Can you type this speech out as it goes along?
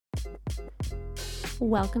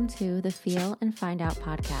Welcome to the Feel and Find Out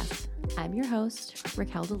podcast. I'm your host,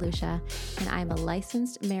 Raquel DeLucia, and I'm a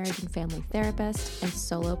licensed marriage and family therapist and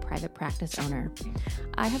solo private practice owner.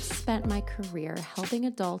 I have spent my career helping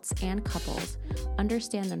adults and couples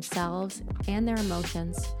understand themselves and their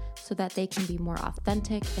emotions so that they can be more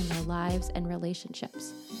authentic in their lives and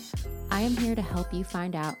relationships. I am here to help you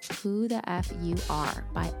find out who the F you are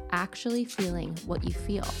by actually feeling what you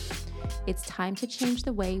feel. It's time to change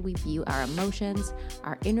the way we view our emotions,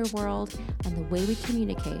 our inner world, and the way we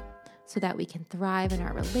communicate so that we can thrive in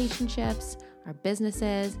our relationships, our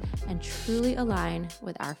businesses, and truly align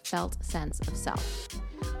with our felt sense of self.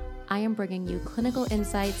 I am bringing you clinical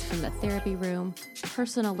insights from the therapy room,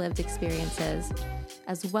 personal lived experiences,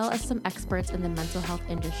 as well as some experts in the mental health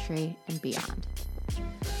industry and beyond.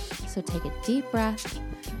 So take a deep breath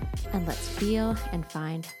and let's feel and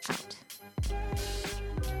find out.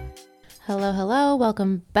 Hello.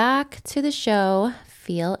 Welcome back to the show,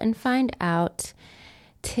 Feel and Find Out.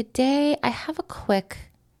 Today, I have a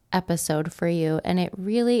quick episode for you, and it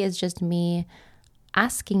really is just me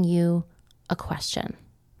asking you a question.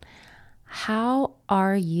 How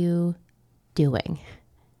are you doing?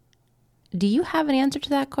 Do you have an answer to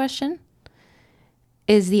that question?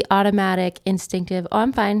 Is the automatic, instinctive, oh,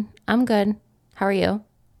 I'm fine, I'm good, how are you?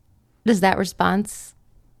 Does that response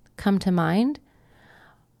come to mind?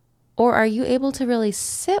 Or are you able to really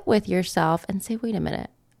sit with yourself and say, wait a minute,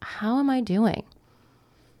 how am I doing?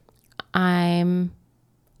 I'm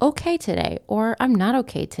okay today, or I'm not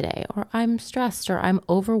okay today, or I'm stressed, or I'm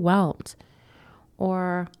overwhelmed,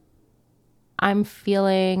 or I'm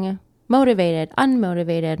feeling motivated,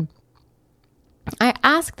 unmotivated. I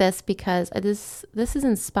ask this because this is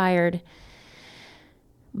inspired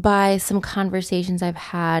by some conversations I've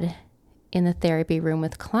had in the therapy room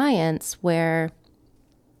with clients where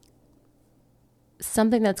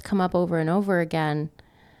something that's come up over and over again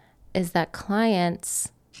is that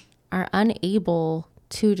clients are unable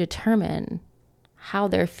to determine how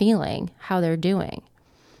they're feeling, how they're doing.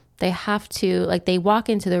 They have to, like, they walk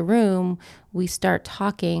into the room, we start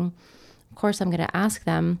talking. Of course, I'm going to ask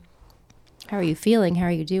them, how are you feeling? How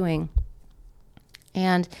are you doing?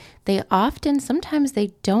 And they often, sometimes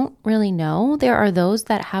they don't really know. There are those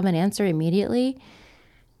that have an answer immediately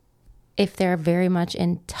if they're very much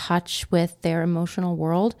in touch with their emotional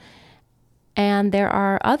world. And there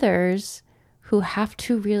are others who have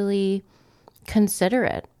to really consider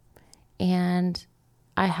it. And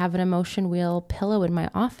I have an emotion wheel pillow in my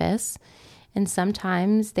office, and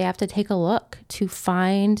sometimes they have to take a look to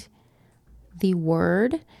find the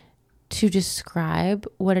word to describe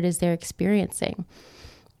what it is they're experiencing.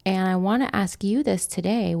 And I want to ask you this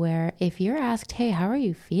today, where if you're asked, hey, how are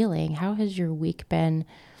you feeling? How has your week been?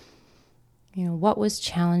 What was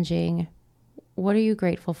challenging? What are you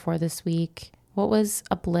grateful for this week? What was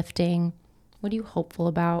uplifting? What are you hopeful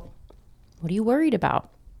about? What are you worried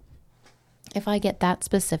about? If I get that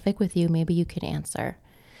specific with you, maybe you can answer.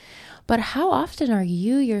 But how often are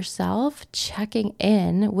you yourself checking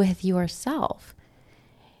in with yourself?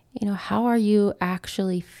 How are you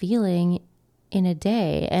actually feeling in a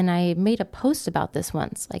day? And I made a post about this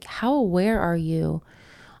once, like, how aware are you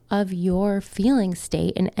of your feeling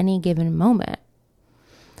state in any given moment?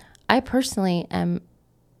 I personally am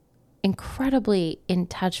incredibly in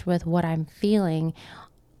touch with what I'm feeling,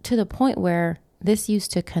 to the point where this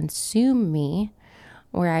used to consume me,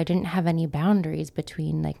 where I didn't have any boundaries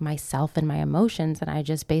between like myself and my emotions. And I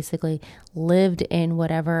just basically lived in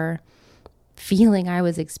whatever feeling I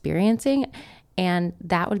was experiencing. And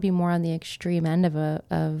that would be more on the extreme end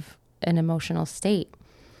of an emotional state.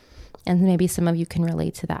 And maybe some of you can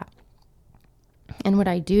relate to that. And what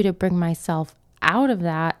I do to bring myself out of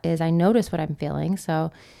that is I notice what I'm feeling.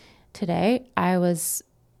 So today I was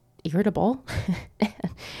irritable.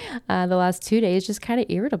 The last 2 days, just kind of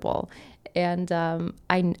irritable. And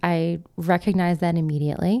I recognized that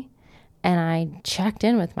immediately. And I checked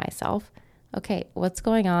in with myself. Okay, what's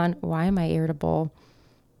going on? Why am I irritable?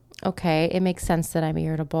 Okay, it makes sense that I'm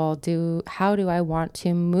irritable. How do I want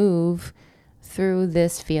to move through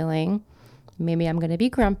this feeling? Maybe I'm going to be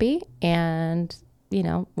grumpy and,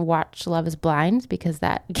 watch Love is Blind, because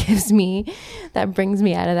that brings me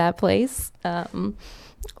out of that place.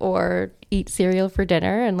 Or eat cereal for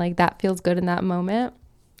dinner, and like that feels good in that moment.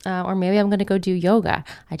 Or maybe I'm going to go do yoga.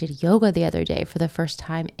 I did yoga the other day for the first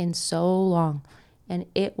time in so long, and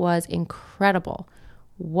it was incredible.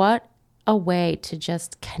 What a way to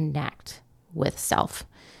just connect with self.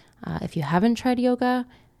 If you haven't tried yoga,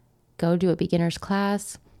 go do a beginner's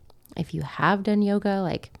class. If you have done yoga,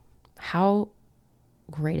 like how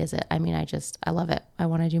great is it? I mean, I love it. I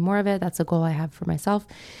want to do more of it. That's a goal I have for myself.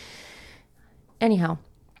 Anyhow,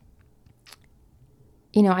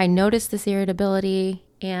 I noticed this irritability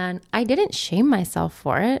and I didn't shame myself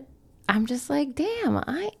for it. I'm just like, damn,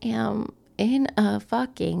 I am in a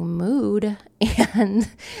fucking mood and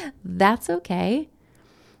that's okay.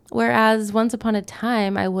 Whereas once upon a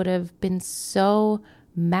time, I would have been so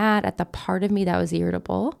mad at the part of me that was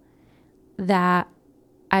irritable that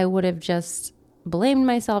I would have just blamed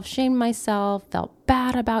myself, shamed myself, felt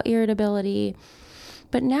bad about irritability.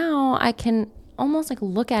 But now I can almost like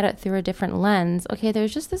look at it through a different lens. Okay,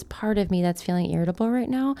 there's just this part of me that's feeling irritable right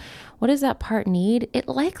now. What does that part need? It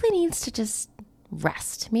likely needs to just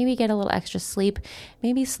rest, maybe get a little extra sleep,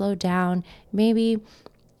 maybe slow down, maybe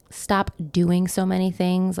stop doing so many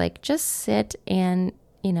things, like just sit and,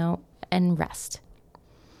 and rest.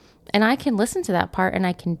 And I can listen to that part and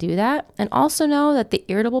I can do that. And also know that the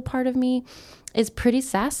irritable part of me is pretty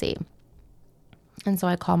sassy. And so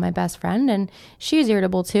I call my best friend and she's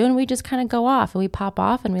irritable too. And we just kind of go off and we pop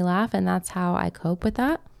off and we laugh. And that's how I cope with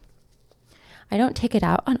that. I don't take it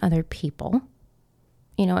out on other people,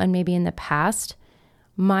 and maybe in the past,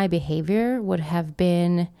 my behavior would have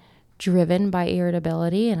been driven by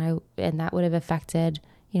irritability and that would have affected,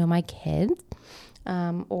 my kids,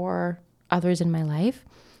 or others in my life.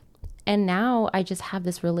 And now I just have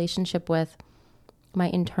this relationship with my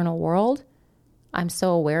internal world. I'm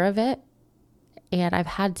so aware of it. And I've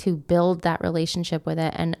had to build that relationship with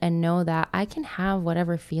it and know that I can have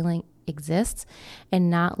whatever feeling exists and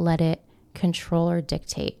not let it control or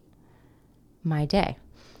dictate my day.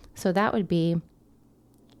 So that would be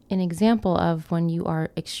an example of when you are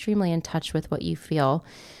extremely in touch with what you feel.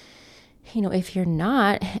 If you're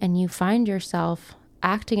not and you find yourself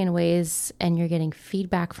acting in ways and you're getting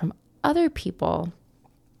feedback from other people,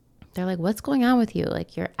 they're like, what's going on with you?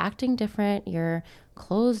 Like you're acting different, you're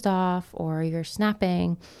closed off, or you're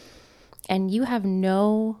snapping, and you have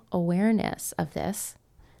no awareness of this.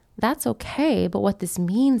 That's okay. But what this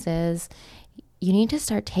means is you need to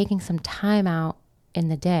start taking some time out in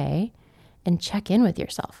the day and check in with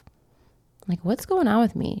yourself. Like, what's going on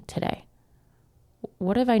with me today?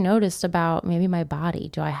 What have I noticed about maybe my body?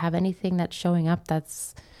 Do I have anything that's showing up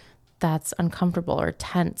that's uncomfortable or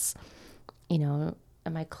tense?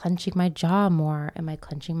 Am I clenching my jaw more? Am I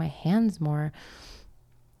clenching my hands more?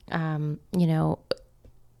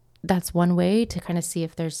 That's one way to kind of see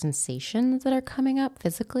if there's sensations that are coming up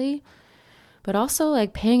physically, but also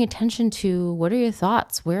like paying attention to what are your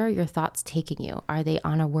thoughts? Where are your thoughts taking you? Are they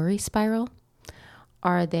on a worry spiral?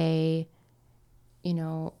 Are they,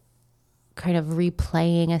 kind of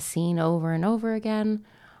replaying a scene over and over again?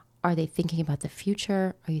 Are they thinking about the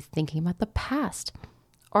future? Are you thinking about the past?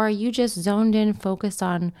 Or are you just zoned in, focused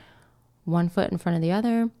on one foot in front of the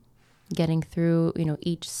other, getting through,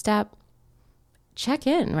 each step? Check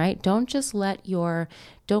in, right? Don't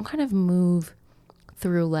kind of move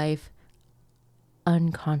through life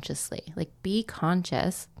unconsciously. Like be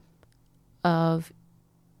conscious of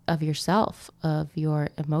yourself, of your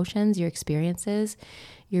emotions, your experiences,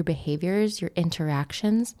 your behaviors, your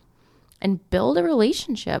interactions, and build a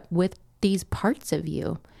relationship with these parts of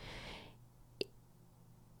you.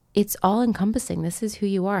 It's all encompassing. This is who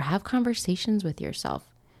you are. Have conversations with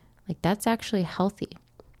yourself. Like that's actually healthy.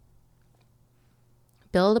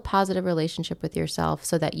 Build a positive relationship with yourself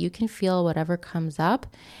so that you can feel whatever comes up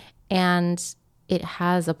and it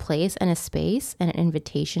has a place and a space and an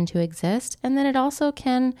invitation to exist. And then it also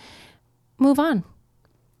can move on,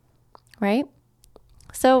 right?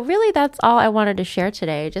 So really that's all I wanted to share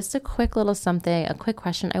today. Just a quick little something, a quick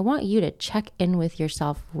question. I want you to check in with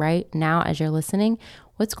yourself right now as you're listening.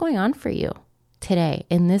 What's going on for you today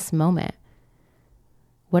in this moment?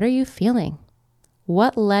 What are you feeling?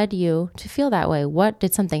 What led you to feel that way?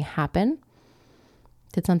 Did something happen?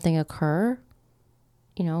 Did something occur?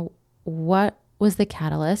 What was the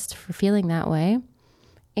catalyst for feeling that way?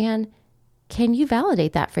 And can you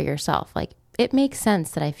validate that for yourself? Like, it makes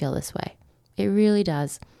sense that I feel this way. It really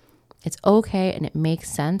does. It's okay and it makes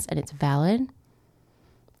sense and it's valid.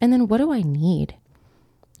 And then what do I need?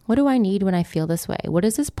 What do I need when I feel this way? What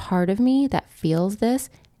does this part of me that feels this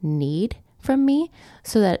need from me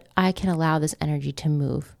so that I can allow this energy to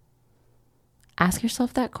move? Ask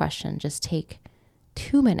yourself that question. Just take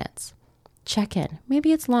 2 minutes. Check in.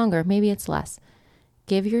 Maybe it's longer, maybe it's less.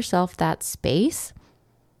 Give yourself that space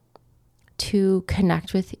to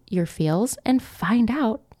connect with your feels and find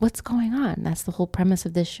out what's going on. That's the whole premise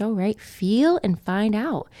of this show, right? Feel and find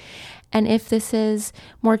out. And if this is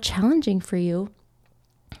more challenging for you,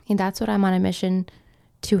 and that's what I'm on a mission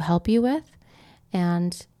to help you with.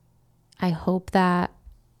 And I hope that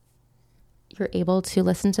you're able to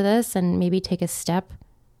listen to this and maybe take a step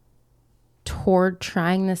toward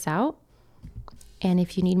trying this out. And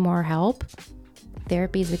if you need more help,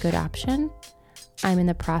 therapy is a good option. I'm in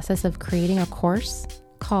the process of creating a course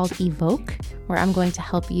called Evoke, where I'm going to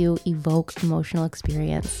help you evoke emotional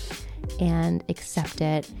experience and accept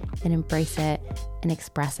it and embrace it and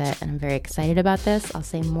express it. And I'm very excited about this. I'll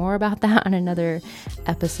say more about that on another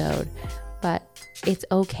episode, but it's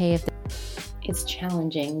okay if it's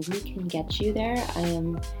challenging. We can get you there. I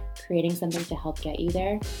am creating something to help get you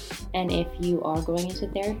there. And if you are going into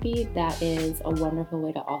therapy, that is a wonderful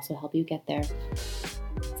way to also help you get there.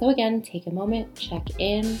 So again, take a moment, check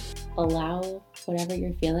in, allow whatever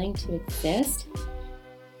you're feeling to exist.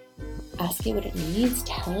 Ask it what it needs,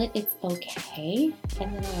 tell it it's okay,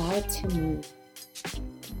 and then allow it to move.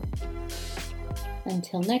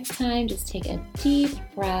 Until next time, just take a deep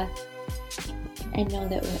breath and know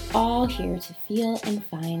that we're all here to feel and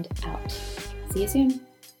find out. See you soon.